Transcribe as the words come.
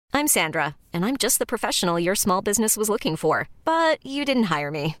I'm Sandra, and I'm just the professional your small business was looking for. But you didn't hire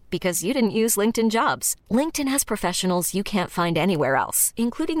me because you didn't use LinkedIn Jobs. LinkedIn has professionals you can't find anywhere else,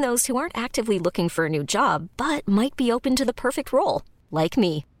 including those who aren't actively looking for a new job, but might be open to the perfect role, like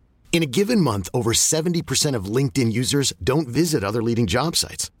me. In a given month, over 70% of LinkedIn users don't visit other leading job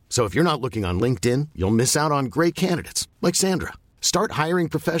sites. So if you're not looking on LinkedIn, you'll miss out on great candidates like Sandra. Start hiring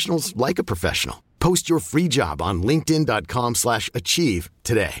professionals like a professional. Post your free job on linkedin.com/achieve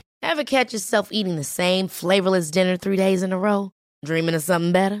today. Ever catch yourself eating the same flavorless dinner 3 days in a row? Dreaming of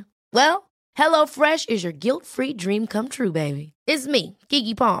something better? Well, HelloFresh is your guilt-free dream come true, baby. It's me,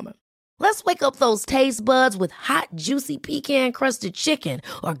 Keke Palmer. Let's wake up those taste buds with hot, juicy pecan-crusted chicken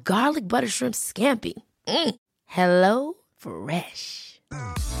or garlic butter shrimp scampi. Hello Fresh.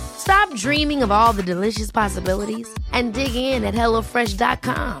 Stop dreaming of all the delicious possibilities and dig in at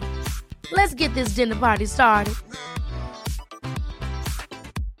HelloFresh.com. Let's get this dinner party started.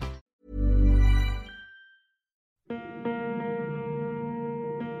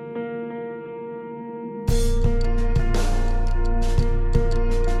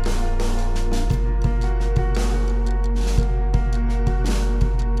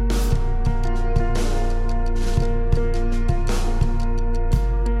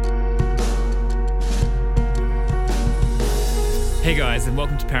 Hey guys, and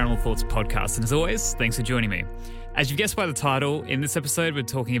welcome to Paranormal Thoughts Podcast, and as always, thanks for joining me. As you've guessed by the title, in this episode we're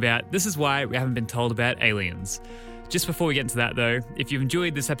talking about This Is Why We Haven't Been Told About Aliens. Just before we get into that though, if you've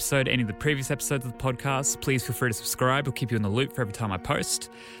enjoyed this episode, any of the previous episodes of the podcast, please feel free to subscribe. We'll keep you in the loop for every time I post.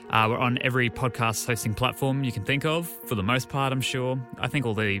 We're on every podcast hosting platform you can think of, for the most part, I'm sure. I think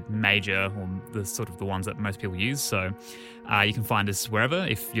all the major, or the sort of the ones that most people use, so you can find us wherever.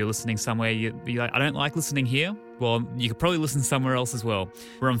 If you're listening somewhere, you're like, I don't like listening here, well, you could probably listen somewhere else as well.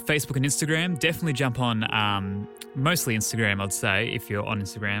 We're on Facebook and Instagram. Definitely jump on, mostly Instagram, I'd say, if you're on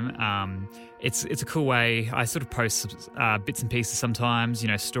Instagram. It's a cool way. I sort of post bits and pieces sometimes,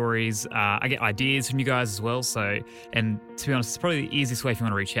 stories. I get ideas from you guys as well. So, and to be honest, it's probably the easiest way if you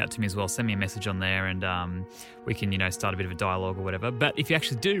want to reach out to me as well. Send me a message on there and we can, start a bit of a dialogue or whatever. But if you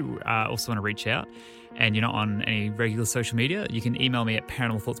actually do also want to reach out, and you're not on any regular social media, you can email me at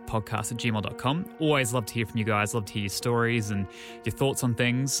paranormalthoughtspodcast@gmail.com. Always love to hear from you guys, love to hear your stories and your thoughts on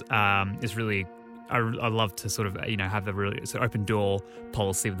things. It's really, I love to sort of, have a really sort of open door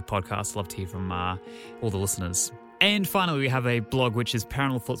policy with the podcast. Love to hear from all the listeners. And finally, we have a blog, which is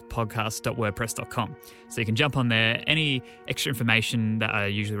paranormalthoughtspodcast.wordpress.com. So you can jump on there. Any extra information that I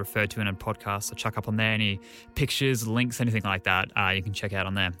usually refer to in a podcast, I chuck up on there. Any pictures, links, anything like that, you can check out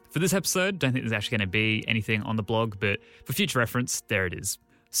on there. For this episode, don't think there's actually going to be anything on the blog, but for future reference, there it is.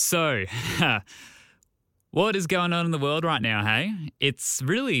 So, what is going on in the world right now, hey? It's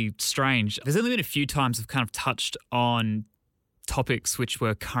really strange. There's only been a few times I've kind of touched on topics which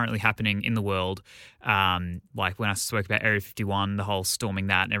were currently happening in the world, like when I spoke about Area 51, the whole storming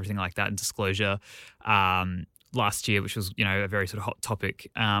that and everything like that, and disclosure last year, which was a very sort of hot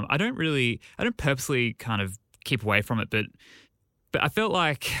topic. I don't purposely kind of keep away from it, but I felt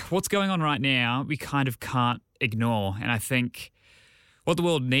like what's going on right now we kind of can't ignore, and I think what the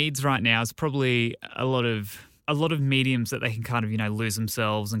world needs right now is probably a lot of mediums that they can kind of lose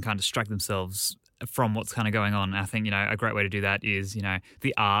themselves and kind of distract themselves from what's kind of going on. I think, a great way to do that is,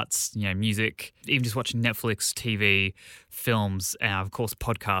 the arts, music, even just watching Netflix, TV, films, and of course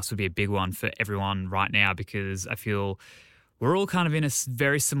podcasts would be a big one for everyone right now, because I feel we're all kind of in a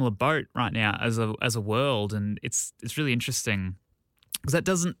very similar boat right now as a world, and it's really interesting because that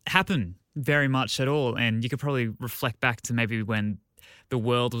doesn't happen very much at all. And you could probably reflect back to maybe when the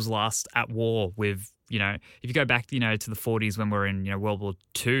world was last at war with, if you go back, to the 40s when we're in, World War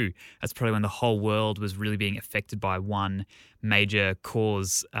II, that's probably when the whole world was really being affected by one major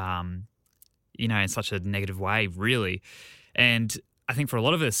cause, in such a negative way, really. And I think for a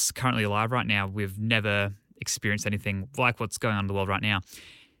lot of us currently alive right now, we've never experienced anything like what's going on in the world right now.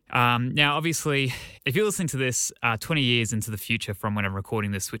 Now, obviously, if you're listening to this 20 years into the future from when I'm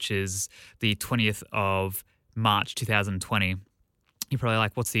recording this, which is the 20th of March 2020, you're probably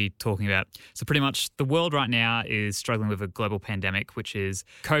like, what's he talking about? So pretty much the world right now is struggling with a global pandemic, which is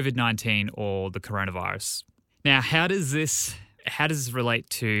COVID-19 or the coronavirus. Now, how does this relate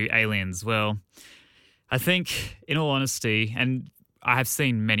to aliens? Well, I think, in all honesty, and I have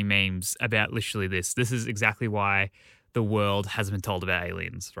seen many memes about literally this. This is exactly why the world hasn't been told about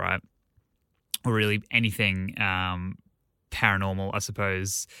aliens, right? Or really anything paranormal, I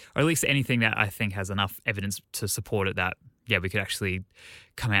suppose, or at least anything that I think has enough evidence to support it that, yeah, we could actually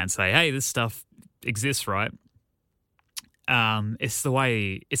come out and say, hey, this stuff exists, right? It's the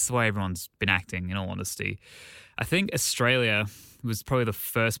way everyone's been acting, in all honesty. I think Australia, was probably the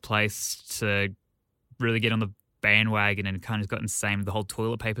first place to really get on the bandwagon and kind of got insane with the whole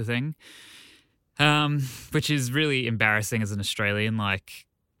toilet paper thing, which is really embarrassing as an Australian. Like,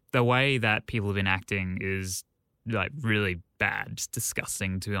 the way that people have been acting is like really bad, just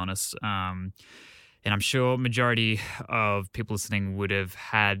disgusting, to be honest. And I'm sure majority of people listening would have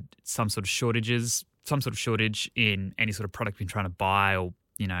had some sort of shortage in any sort of product you've been trying to buy, or,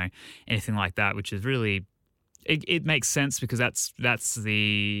 you know, anything like that, which is really, it makes sense because that's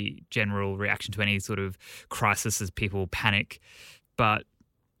the general reaction to any sort of crisis, as people panic. But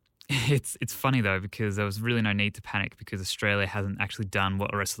it's funny though, because there was really no need to panic, because Australia hasn't actually done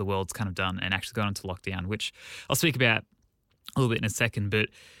what the rest of the world's kind of done and actually gone into lockdown, which I'll speak about a little bit in a second. But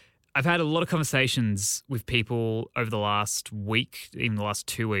I've had a lot of conversations with people over the last week, even the last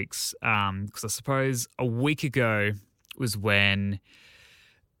 2 weeks, because I suppose a week ago was when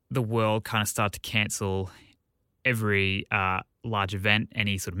the world kind of started to cancel every large event,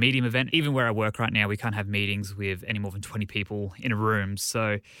 any sort of medium event. Even where I work right now, we can't have meetings with any more than 20 people in a room.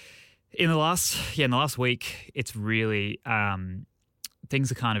 So in the last week, it's really,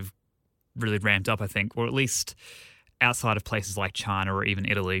 things are kind of really ramped up, I think, or at least outside of places like China or even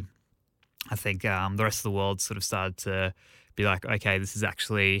Italy. I think the rest of the world sort of started to be like, okay, this is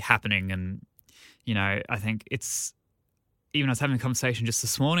actually happening. And, you know, I think it's, even I was having a conversation just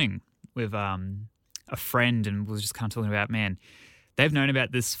this morning with a friend, and was just kind of talking about, man, they've known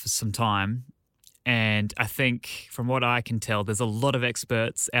about this for some time. And I think from what I can tell, there's a lot of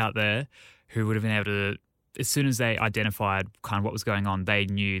experts out there who would have been able to, as soon as they identified kind of what was going on, they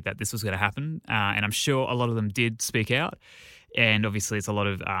knew that this was going to happen. And I'm sure a lot of them did speak out. And obviously it's a lot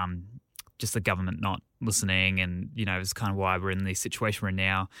of just the government not listening, and, you know, it's kind of why we're in the situation we're in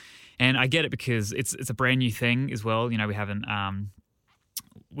now. And I get it, because it's a brand new thing as well. You know, we haven't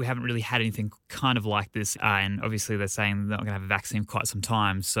really had anything kind of like this. And obviously they're saying they're not going to have a vaccine for quite some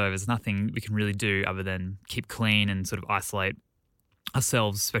time. So there's nothing we can really do other than keep clean and sort of isolate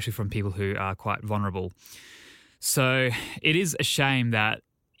ourselves, especially from people who are quite vulnerable. So it is a shame that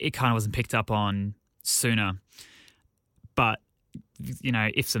it kind of wasn't picked up on sooner. But, you know,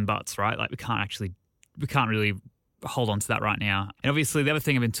 ifs and buts, right? Like, we can't really hold on to that right now. And obviously the other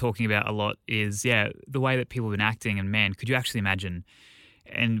thing I've been talking about a lot is, the way that people have been acting. And man, could you actually imagine?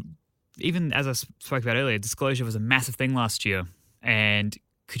 And even as I spoke about earlier, disclosure was a massive thing last year. And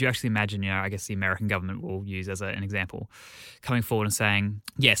could you actually imagine, you know, I guess the American government will use as an example, coming forward and saying,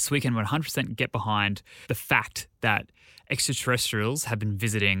 yes, we can 100% get behind the fact that extraterrestrials have been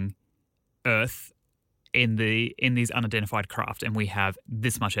visiting Earth in these unidentified craft, and we have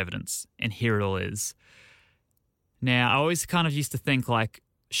this much evidence, and here it all is. Now, I always kind of used to think, like,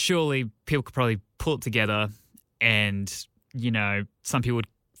 surely people could probably pull it together, and, you know, some people would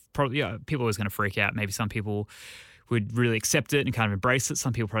probably, people are always going to freak out. Maybe some people would really accept it and kind of embrace it.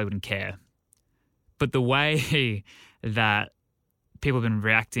 Some people probably wouldn't care. But the way that people have been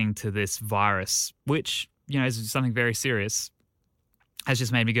reacting to this virus, which, you know, is something very serious, has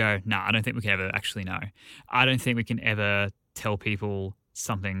just made me go, nah, I don't think we can ever actually know. I don't think we can ever tell people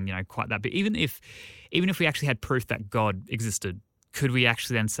something, you know, quite that big. Even if we actually had proof that God existed, could we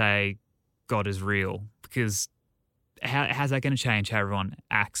actually then say God is real? Because how's that going to change how everyone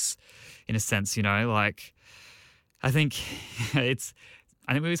acts, in a sense, you know? Like, I think we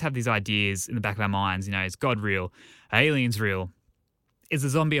always have these ideas in the back of our minds, you know, is God real? Are aliens real? Is the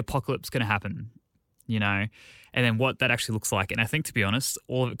zombie apocalypse going to happen? You know, and then what that actually looks like. And I think, to be honest,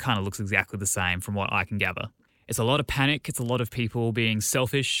 all of it kind of looks exactly the same from what I can gather. It's a lot of panic. It's a lot of people being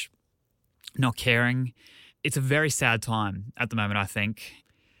selfish, not caring. It's a very sad time at the moment, I think,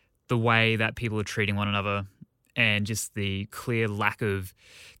 the way that people are treating one another, and just the clear lack of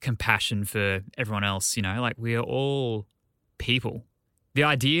compassion for everyone else. You know, like, we are all people. The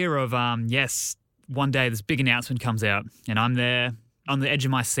idea of, yes, one day this big announcement comes out and I'm there on the edge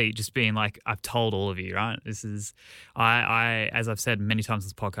of my seat, just being like, I've told all of you, right? This is, I as I've said many times in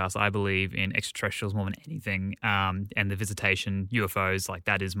this podcast, I believe in extraterrestrials more than anything, and the visitation, UFOs, like,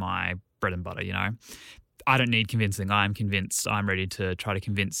 that is my bread and butter, you know? I don't need convincing. I'm convinced. I'm ready to try to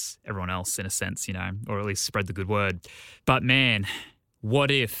convince everyone else, in a sense, you know, or at least spread the good word. But man, what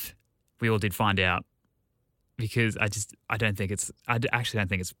if we all did find out? Because I actually don't think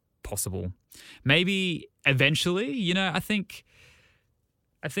it's possible. Maybe eventually, you know, I think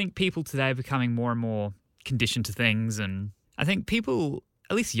people today are becoming more and more conditioned to things, and I think people,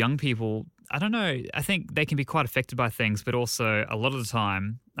 at least young people, I don't know, I think they can be quite affected by things, but also a lot of the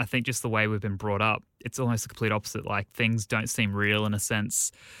time, I think just the way we've been brought up, it's almost the complete opposite. Like, things don't seem real, in a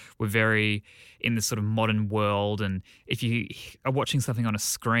sense. We're very in this sort of modern world, and if you are watching something on a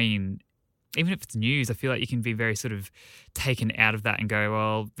screen, even if it's news, I feel like you can be very sort of taken out of that and go,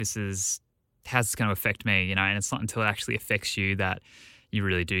 well, how's this going to affect me? You know, and it's not until it actually affects you that you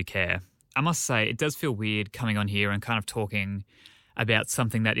really do care. I must say, it does feel weird coming on here and kind of talking about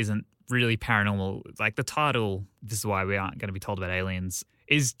something that isn't really paranormal. Like the title, This Is Why We Aren't Going to Be Told About Aliens,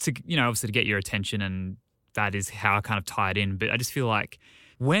 is to, you know, obviously to get your attention, and that is how I kind of tie it in. But I just feel like,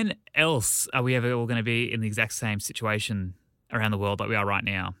 when else are we ever all going to be in the exact same situation around the world like we are right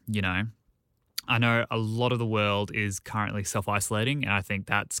now, you know? I know a lot of the world is currently self-isolating, and I think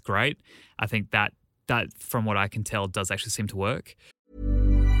that's great. I think that from what I can tell, does actually seem to work.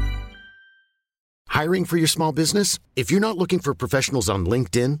 Hiring for your small business? If you're not looking for professionals on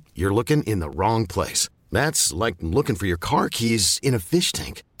LinkedIn, you're looking in the wrong place. That's like looking for your car keys in a fish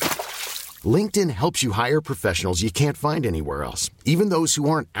tank. LinkedIn helps you hire professionals you can't find anywhere else, even those who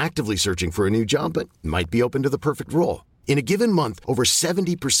aren't actively searching for a new job but might be open to the perfect role. In a given month, over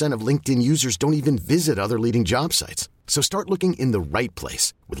 70% of LinkedIn users don't even visit other leading job sites. So start looking in the right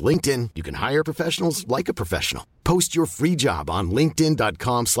place. With LinkedIn, you can hire professionals like a professional. Post your free job on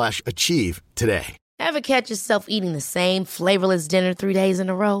linkedin.com/achieve today. Ever catch yourself eating the same flavorless dinner 3 days in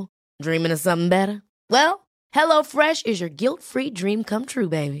a row? Dreaming of something better? Well, HelloFresh is your guilt-free dream come true,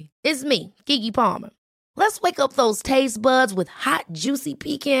 baby. It's me, Keke Palmer. Let's wake up those taste buds with hot, juicy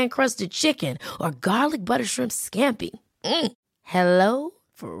pecan-crusted chicken or garlic butter shrimp scampi. Hello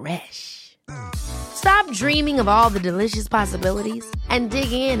Fresh. Stop dreaming of all the delicious possibilities and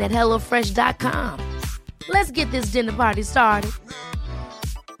dig in at HelloFresh.com. Let's get this dinner party started.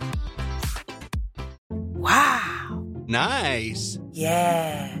 Wow. Nice.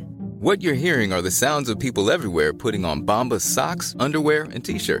 Yeah. What you're hearing are the sounds of people everywhere putting on Bombas socks, underwear, and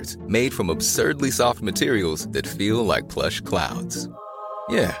T-shirts made from absurdly soft materials that feel like plush clouds.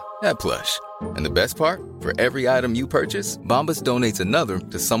 Yeah, that plush. And the best part? For every item you purchase, Bombas donates another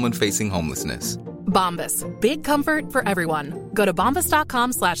to someone facing homelessness. Bombas. Big comfort for everyone. Go to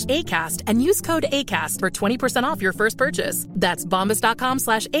bombas.com/ACAST and use code ACAST for 20% off your first purchase. That's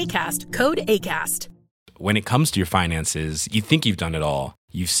bombas.com/ACAST. Code ACAST. When it comes to your finances, you think you've done it all.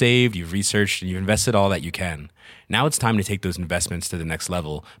 You've saved, you've researched, and you've invested all that you can. Now it's time to take those investments to the next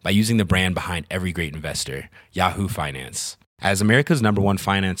level by using the brand behind every great investor, Yahoo Finance. As America's #1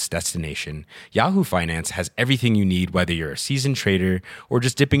 finance destination, Yahoo Finance has everything you need, whether you're a seasoned trader or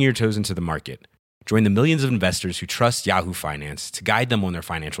just dipping your toes into the market. Join the millions of investors who trust Yahoo Finance to guide them on their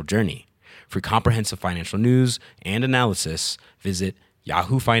financial journey. For comprehensive financial news and analysis, visit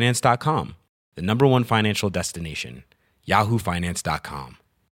yahoofinance.com, the #1 financial destination, yahoofinance.com.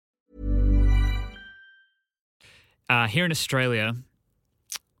 Here in Australia,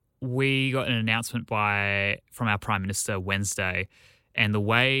 we got an announcement from our Prime Minister Wednesday, and the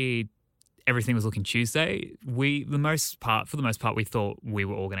way everything was looking Tuesday, for the most part, we thought we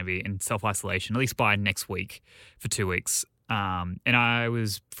were all going to be in self-isolation, at least by next week, for 2 weeks. And I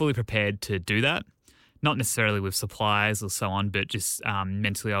was fully prepared to do that, not necessarily with supplies or so on, but just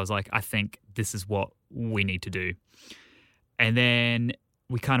mentally I was like, I think this is what we need to do. And then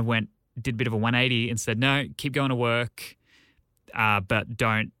we kind of did a bit of a 180 and said, no, keep going to work, but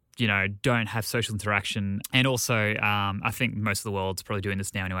don't have social interaction. And also, I think most of the world's probably doing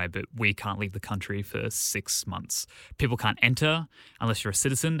this now anyway, but we can't leave the country for 6 months. People can't enter unless you're a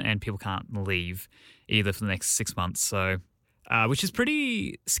citizen, and people can't leave either for the next 6 months. So, which is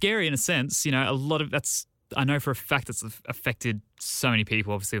pretty scary in a sense. You know, a lot of that's, I know for a fact that's affected so many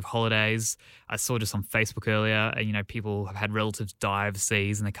people, obviously, with holidays. I saw just on Facebook earlier, you know, people have had relatives die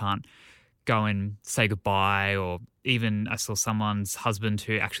overseas and they can't go and say goodbye, or even I saw someone's husband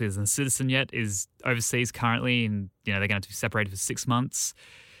who actually isn't a citizen yet is overseas currently, and you know they're going to be separated for 6 months,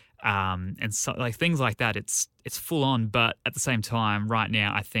 and so like things like that. It's full on, but at the same time, right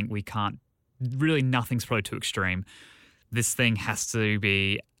now I think we can't really. Nothing's probably too extreme. This thing has to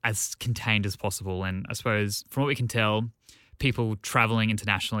be as contained as possible, and I suppose from what we can tell, people traveling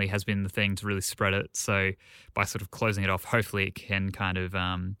internationally has been the thing to really spread it. So by sort of closing it off, hopefully it can kind of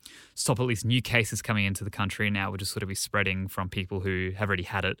stop at least new cases coming into the country. Now we'll just sort of be spreading from people who have already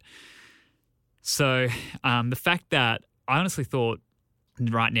had it. So the fact that I honestly thought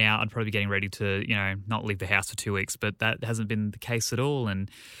right now I'd probably be getting ready to, you know, not leave the house for 2 weeks, but that hasn't been the case at all.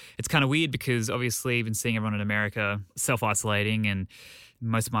 And it's kind of weird because obviously I've been seeing everyone in America self-isolating, and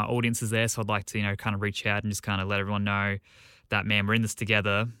most of my audience is there. So I'd like to, you know, kind of reach out and just kind of let everyone know that, man, we're in this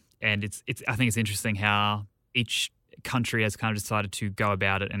together. And I think it's interesting how each country has kind of decided to go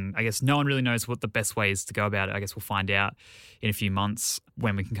about it. And I guess no one really knows what the best way is to go about it. I guess we'll find out in a few months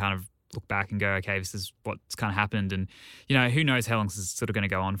when we can kind of look back and go, okay, this is what's kind of happened. And, you know, who knows how long this is sort of going to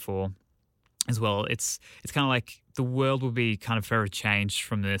go on for as well. It's kind of like the world will be kind of forever changed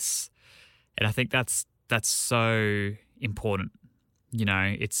from this. And I think that's so important. You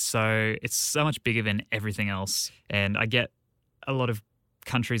know, it's so much bigger than everything else. And I get a lot of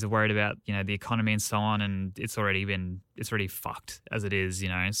countries are worried about, you know, the economy and so on, and it's already fucked as it is, you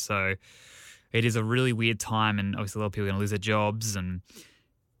know. So it is a really weird time, and obviously a lot of people are going to lose their jobs, and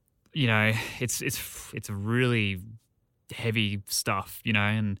you know, it's really heavy stuff, you know.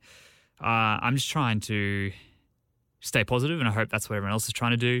 And I'm just trying to stay positive, and I hope that's what everyone else is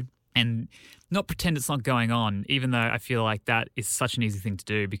trying to do, and not pretend it's not going on, even though I feel like that is such an easy thing to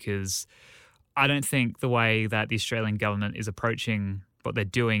do, because I don't think the way that the Australian government is approaching what they're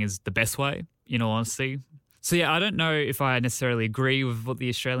doing is the best way, in all honesty. So yeah, I don't know if I necessarily agree with what the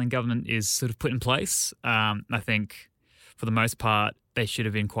Australian government is sort of put in place. I think for the most part, they should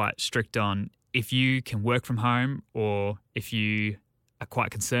have been quite strict on if you can work from home, or if you are quite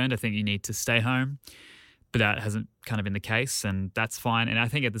concerned, I think you need to stay home. But that hasn't kind of been the case, and that's fine. And I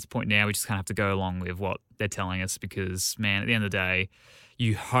think at this point now, we just kind of have to go along with what they're telling us, because, man, at the end of the day,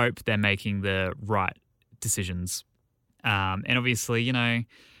 you hope they're making the right decisions. And obviously, you know,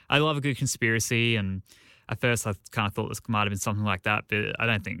 I love a good conspiracy, and at first I kind of thought this might have been something like that, but I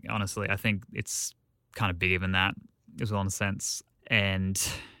don't think, honestly, I think it's kind of bigger than that as well, in a sense. And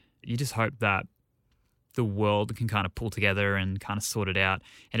you just hope that the world can kind of pull together and kind of sort it out,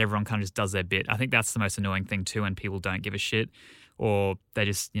 and everyone kind of just does their bit. I think that's the most annoying thing too, when people don't give a shit, or they're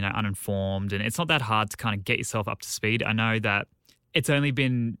just, you know, uninformed. And it's not that hard to kind of get yourself up to speed. I know that it's only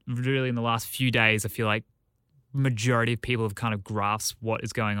been really in the last few days, I feel like majority of people have kind of grasped what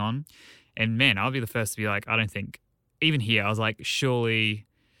is going on. And man, I'll be the first to be like, I don't think, even here, I was like, surely,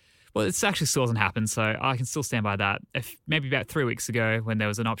 well, it actually still hasn't happened, so I can still stand by that. If maybe about 3 weeks ago, when there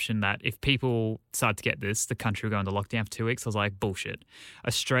was an option that if people started to get this, the country would go into lockdown for 2 weeks, I was like, bullshit.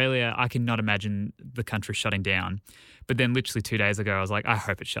 Australia, I cannot imagine the country shutting down. But then literally 2 days ago, I was like, I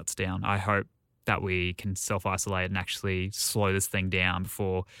hope it shuts down. I hope that we can self-isolate and actually slow this thing down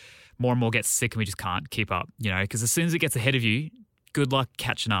before more and more get sick and we just can't keep up, you know, because as soon as it gets ahead of you, good luck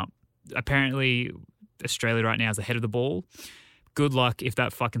catching up. Apparently, Australia right now is ahead of the ball. Good luck if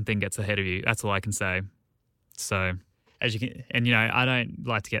that fucking thing gets ahead of you. That's all I can say. So, as you can, and you know, I don't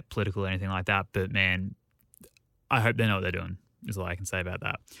like to get political or anything like that, but man, I hope they know what they're doing, is all I can say about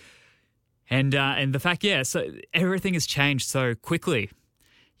that. And the fact, yeah, so everything has changed so quickly,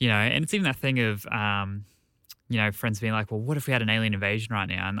 you know, and it's even that thing of, you know, friends being like, well, what if we had an alien invasion right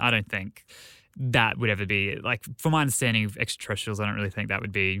now? And I don't think that would ever be, like, from my understanding of extraterrestrials, I don't really think that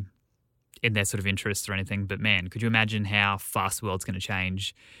would be in their sort of interests or anything. But man, could you imagine how fast the world's going to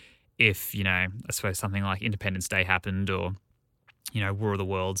change if, you know, I suppose something like Independence Day happened, or, you know, War of the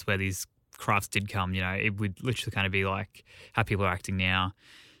Worlds, where these crafts did come, you know, it would literally kind of be like how people are acting now,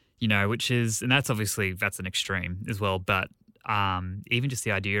 you know, which is, and that's obviously, that's an extreme as well. But even just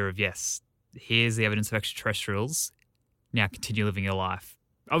the idea of, yes, here's the evidence of extraterrestrials, now continue living your life.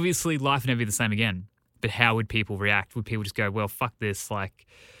 Obviously, life would never be the same again, but how would people react? Would people just go, well, fuck this, like,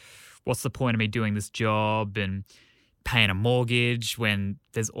 what's the point of me doing this job and paying a mortgage when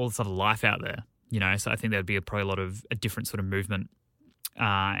there's all this other life out there, you know? So I think there'd be probably a different sort of movement,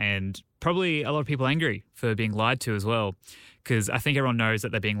 and probably a lot of people angry for being lied to as well, because I think everyone knows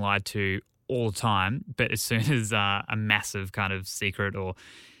that they're being lied to all the time, but as soon as a massive kind of secret, or,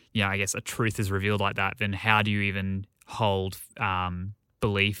 you know, I guess a truth is revealed like that, then how do you even hold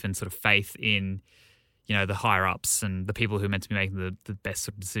belief and sort of faith in, you know, the higher ups and the people who are meant to be making the best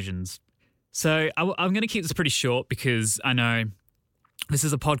sort of decisions? So I'm going to keep this pretty short, because I know this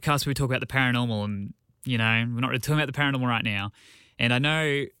is a podcast where we talk about the paranormal, and, you know, we're not really talking about the paranormal right now. And I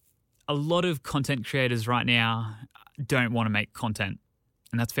know a lot of content creators right now don't want to make content,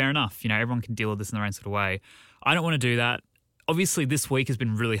 and that's fair enough. You know, everyone can deal with this in their own sort of way. I don't want to do that. Obviously, this week has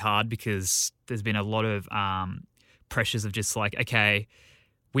been really hard because there's been a lot of pressures of just like, okay,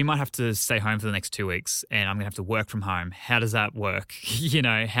 we might have to stay home for the next 2 weeks, and I'm going to have to work from home. How does that work? You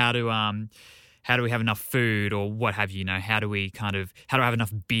know, how do we have enough food, or what have you? You know, how do I have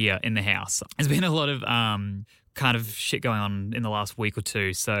enough beer in the house? There's been a lot of kind of shit going on in the last week or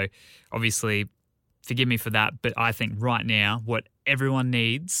two. So obviously, forgive me for that. But I think right now, what everyone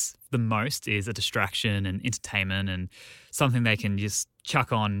needs the most is a distraction and entertainment, and something they can just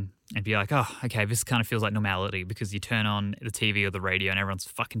chuck on and be like, oh, okay, this kind of feels like normality, because you turn on the TV or the radio and everyone's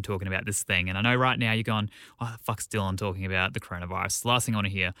fucking talking about this thing. And I know right now you're going, oh, the fuck's Dylan talking about the coronavirus? The last thing I want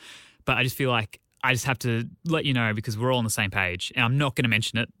to hear. But I just feel like I just have to let you know, because we're all on the same page. And I'm not going to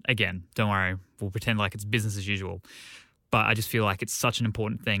mention it again. Don't worry. We'll pretend like it's business as usual. But I just feel like it's such an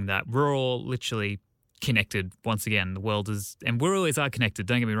important thing that we're all literally connected. Once again, the world is, and we always are connected,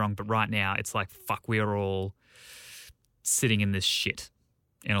 don't get me wrong. But right now it's like, fuck, we are all sitting in this shit.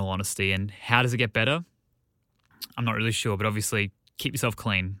 in all honesty. And how does it get better? I'm not really sure, but obviously keep yourself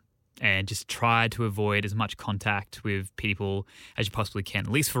clean and just try to avoid as much contact with people as you possibly can,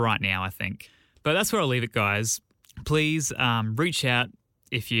 at least for right now, I think. But that's where I'll leave it, guys. Please reach out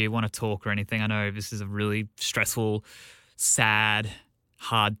if you want to talk or anything. I know this is a really stressful, sad,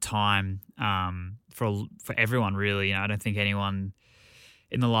 hard time for everyone, really. You know, I don't think anyone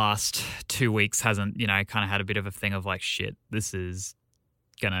in the last 2 weeks hasn't, you know, kind of had a bit of a thing of like, shit, this is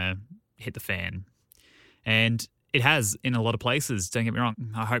going to hit the fan. And it has in a lot of places, don't get me wrong.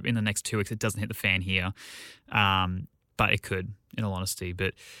 I hope in the next 2 weeks it doesn't hit the fan here. But it could, in all honesty.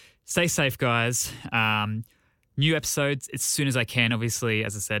 But stay safe, guys. New episodes as soon as I can, obviously,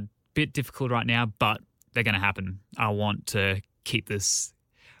 as I said, bit difficult right now, but they're going to happen. I want to keep this.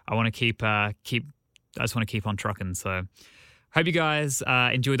 I want to keep I just want to keep on trucking. So hope you guys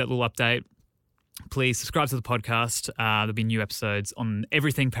enjoyed that little update. Please subscribe to the podcast. There'll be new episodes on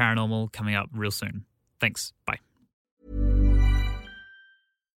everything paranormal coming up real soon. Thanks. Bye.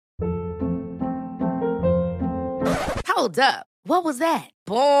 Hold up. What was that?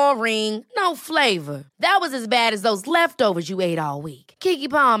 Boring. No flavor. That was as bad as those leftovers you ate all week. Keke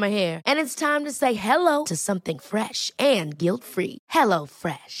Palmer here. And it's time to say hello to something fresh and guilt-free. Hello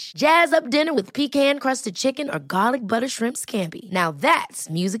Fresh. Jazz up dinner with pecan-crusted chicken or garlic butter shrimp scampi. Now that's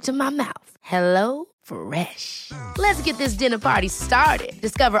music to my mouth. Hello Fresh. Let's get this dinner party started.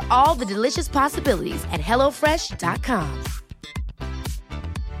 Discover all the delicious possibilities at HelloFresh.com.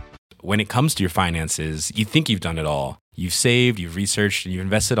 When it comes to your finances, you think you've done it all. You've saved, you've researched, and you've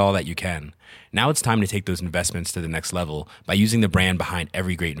invested all that you can. Now it's time to take those investments to the next level by using the brand behind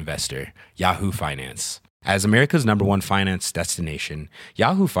every great investor, Yahoo Finance. As America's #1 finance destination,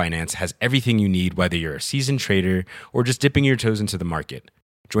 Yahoo Finance has everything you need, whether you're a seasoned trader or just dipping your toes into the market.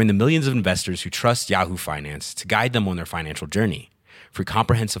 Join the millions of investors who trust Yahoo Finance to guide them on their financial journey. For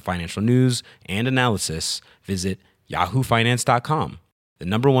comprehensive financial news and analysis, visit yahoofinance.com, the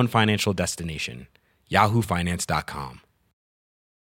 #1 financial destination, yahoofinance.com.